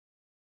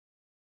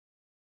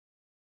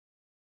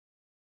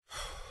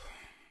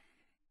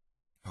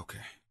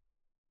Okay,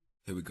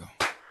 here we go.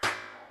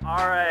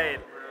 All right.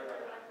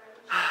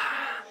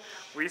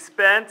 We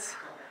spent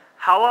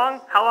how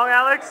long? How long,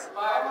 Alex?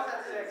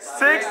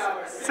 6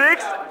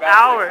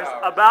 hours.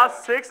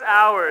 About 6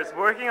 hours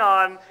working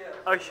on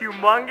a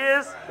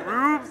humongous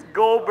Rube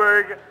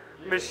Goldberg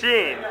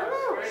machine.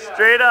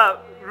 Straight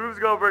up Rube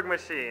Goldberg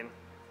machine.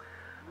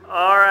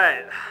 All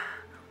right.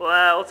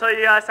 Well, we'll tell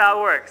you guys how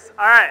it works.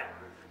 All right.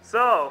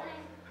 So,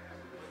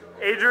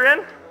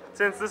 Adrian,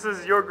 since this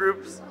is your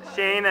groups,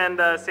 Shane and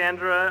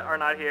Sandra are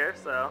not here,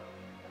 so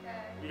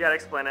you gotta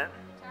explain it.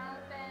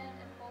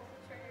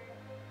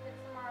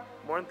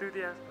 More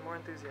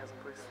enthusiasm,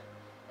 please.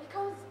 It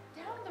goes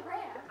down the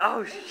ramp.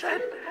 Oh, it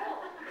shit. hits the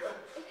ball.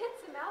 It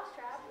hits the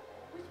mousetrap,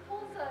 which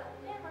pulls a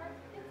hammer,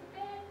 hits the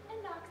fan,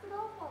 and knocks the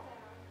golf ball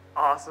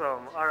down.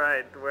 Awesome. All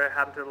right, what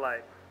happened to the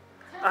light?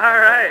 All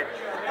right.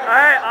 All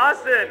right,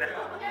 Austin.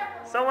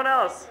 Someone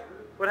else.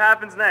 What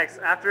happens next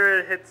after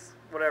it hits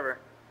whatever?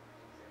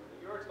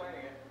 You were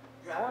explaining it.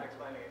 You have been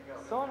explaining it. Go.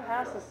 Someone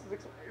has to.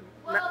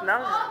 Well, the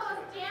ball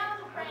goes down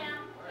the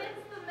ramp,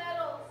 hits the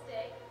metal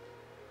stick,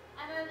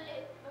 and then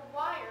the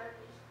wire,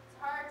 it's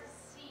hard to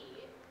see,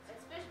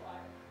 it's fish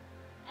wire,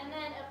 and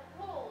then it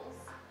pulls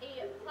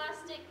a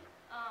plastic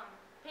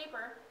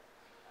paper,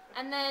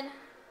 and then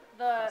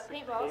the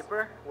paintballs.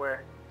 Paper?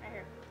 Where? Right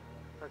here.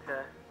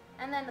 Okay.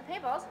 And then the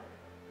paintballs,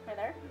 right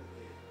there,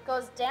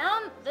 goes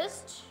down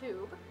this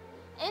tube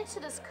into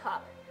this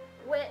cup,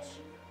 which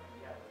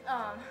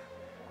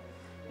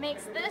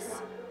makes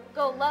this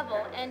go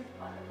level and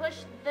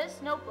push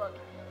this notebook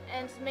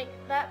and make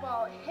that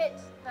ball hit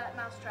that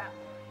mousetrap,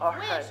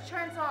 which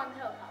turns on the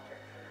helicopter.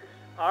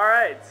 All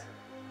right.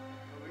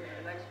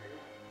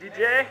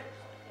 DJ,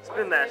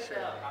 spin that shit.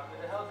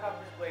 The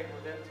helicopter's blade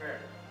will then turn,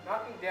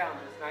 knocking down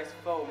this nice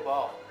foam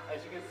ball.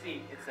 As you can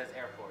see, it says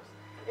Air Force.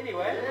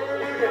 Anyway,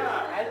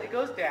 as it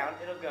goes down,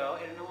 it'll go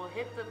and it will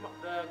hit the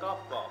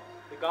golf ball.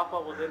 The golf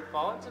ball will then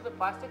fall into the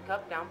plastic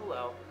cup down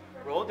below,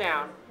 roll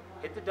down,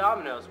 hit the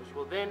dominoes, which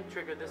will then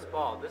trigger this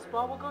ball. This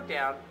ball will go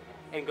down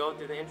and go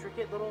through the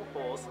intricate little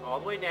holes all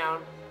the way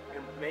down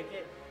and make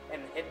it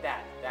and hit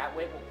that. That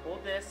weight will pull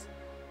this,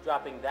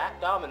 dropping that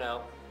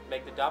domino,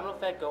 make the domino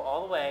effect go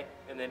all the way,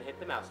 and then hit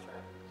the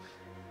mousetrap.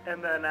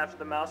 And then after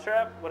the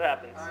mousetrap, what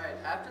happens? Alright,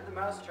 after the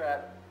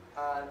mousetrap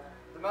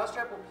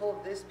will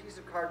pull this piece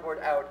of cardboard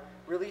out,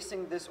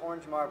 releasing this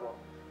orange marble.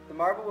 The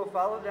marble will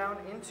follow down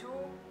into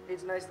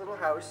its nice little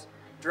house,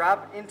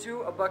 drop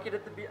into a bucket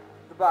at the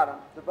bottom.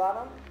 The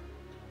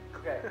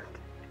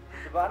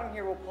bottom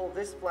here will pull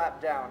this flap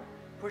down,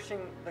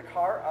 pushing the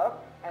car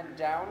up and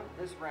down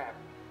this ramp.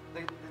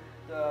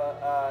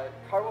 The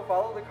car will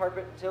follow the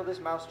carpet until this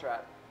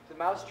mousetrap. The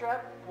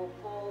mousetrap will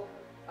pull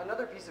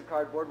another piece of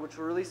cardboard, which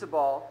will release a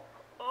ball.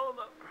 Oh,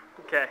 no.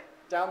 Okay.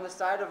 Down the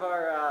side of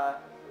our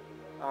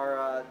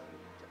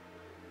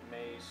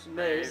maze.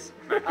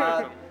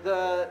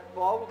 The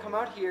ball will come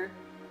out here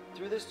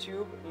through this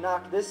tube,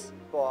 knock this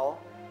ball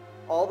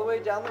all the way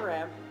down the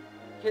ramp,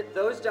 hit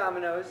those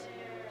dominoes,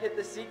 hit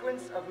the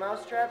sequence of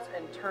mousetraps,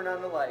 and turn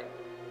on the light.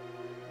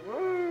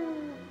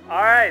 Woo!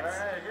 All right.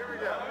 Here we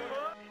go.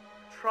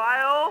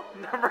 Trial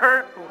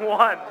number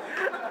 1.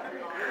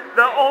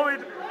 The only.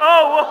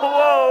 Oh,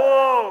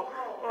 whoa,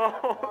 whoa,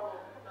 whoa.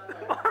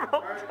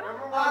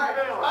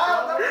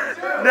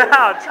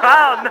 Now,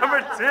 trial number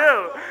 2.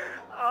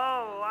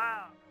 Oh,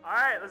 wow. All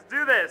right, let's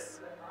do this.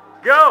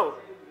 Go.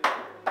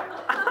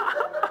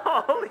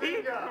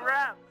 Holy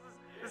crap.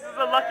 This is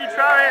a lucky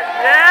trial.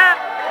 Yeah,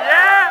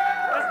 yeah.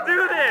 Let's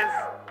do this.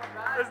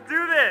 Let's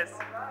do this.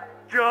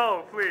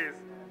 Go, please.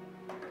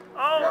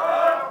 Oh.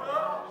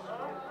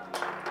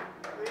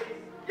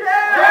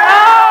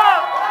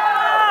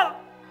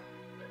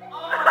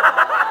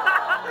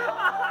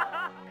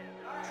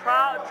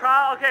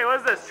 Trial, okay, what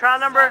is this? Trial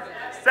number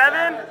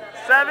 7?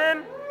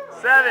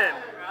 7.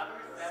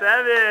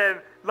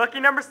 Lucky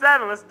number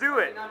 7, let's do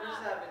it.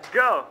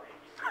 Go.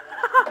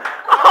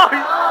 Oh,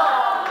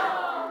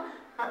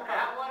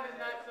 That one is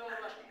not so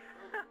lucky.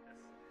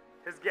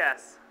 his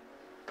guess.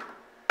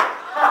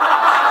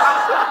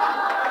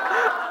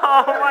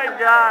 Oh my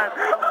god.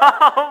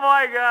 Oh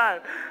my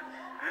god.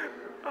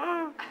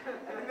 Oh.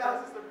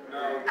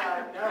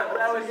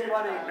 That was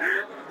funny.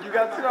 You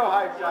got so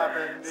hyped,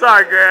 Chopin.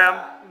 Sorry, Graham.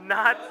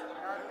 Not.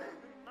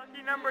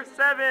 Lucky number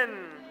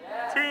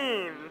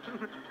 17.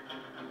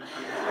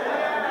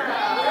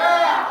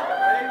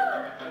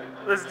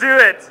 Let's do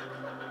it.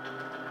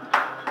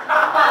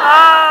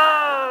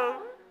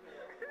 Oh!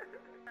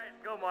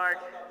 Alright, go, Mark.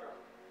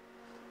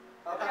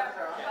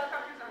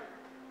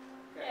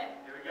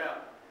 Here we go.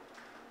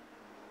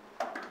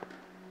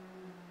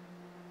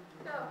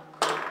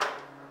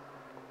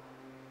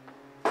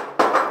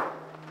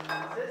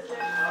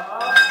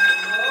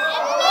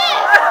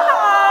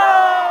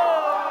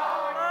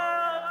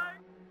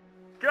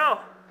 Go.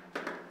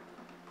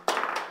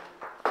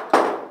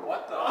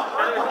 What the?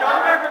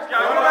 Let's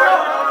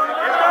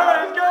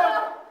go.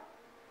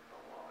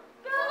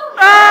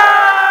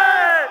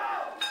 Hey!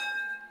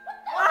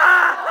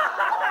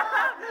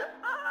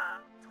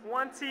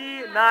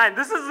 29.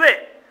 This is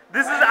it.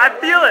 This is, I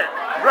feel it.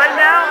 Right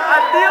now, I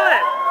feel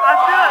it. I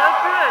feel it.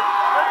 Let's do this.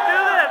 Let's do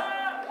this.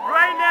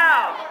 Right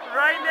now.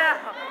 Right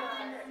now.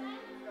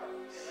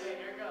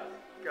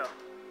 Go.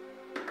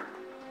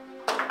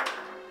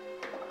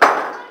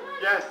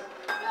 Yes.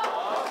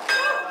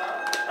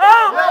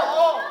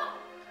 Oh!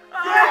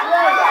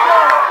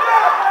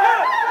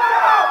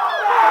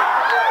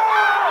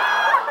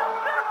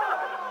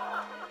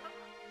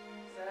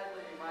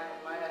 Sadly,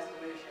 my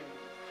estimation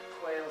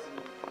quails in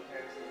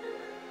comparison.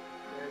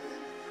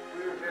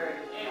 We were very.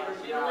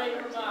 Get away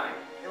from mine.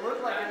 It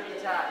looked like an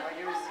attack. Like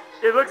it was.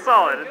 It looked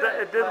solid.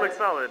 It did look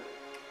solid.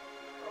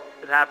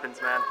 It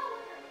happens, man.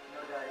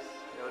 No dice.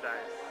 No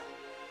dice.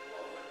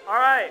 All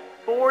right,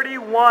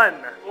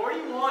 41.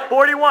 41.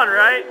 41,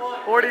 right?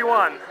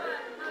 41.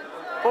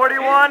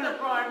 41.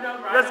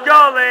 Let's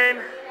go,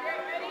 Lane.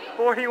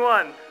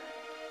 41.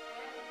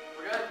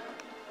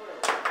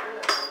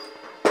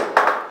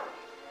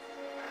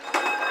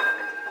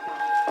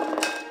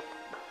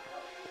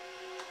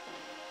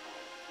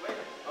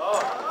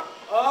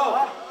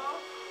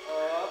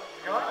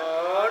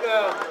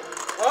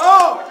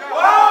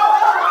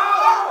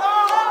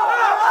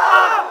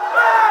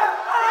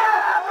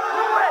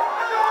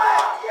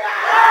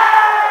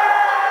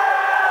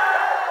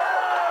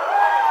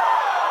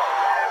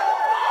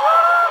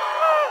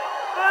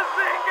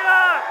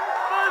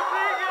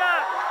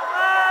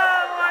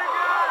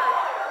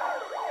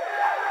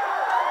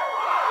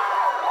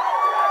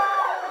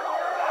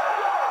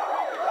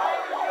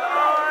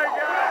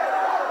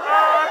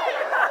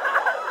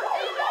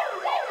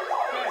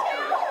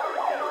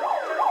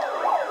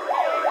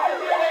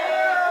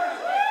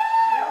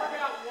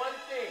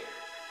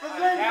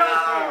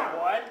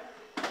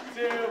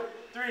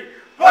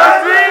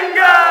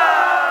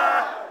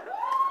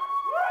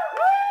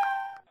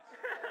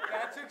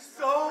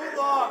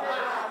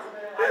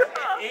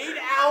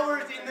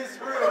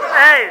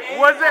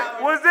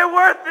 Was it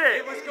worth it?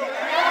 It was completely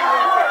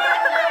worth it.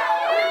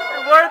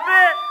 Worth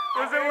it?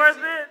 Was it worth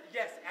it?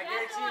 Yes, I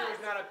guarantee you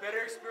there's not a better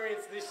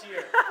experience this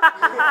year. All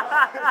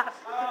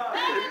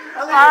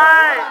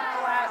right.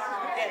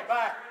 Okay,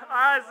 bye. All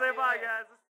right, say bye, guys.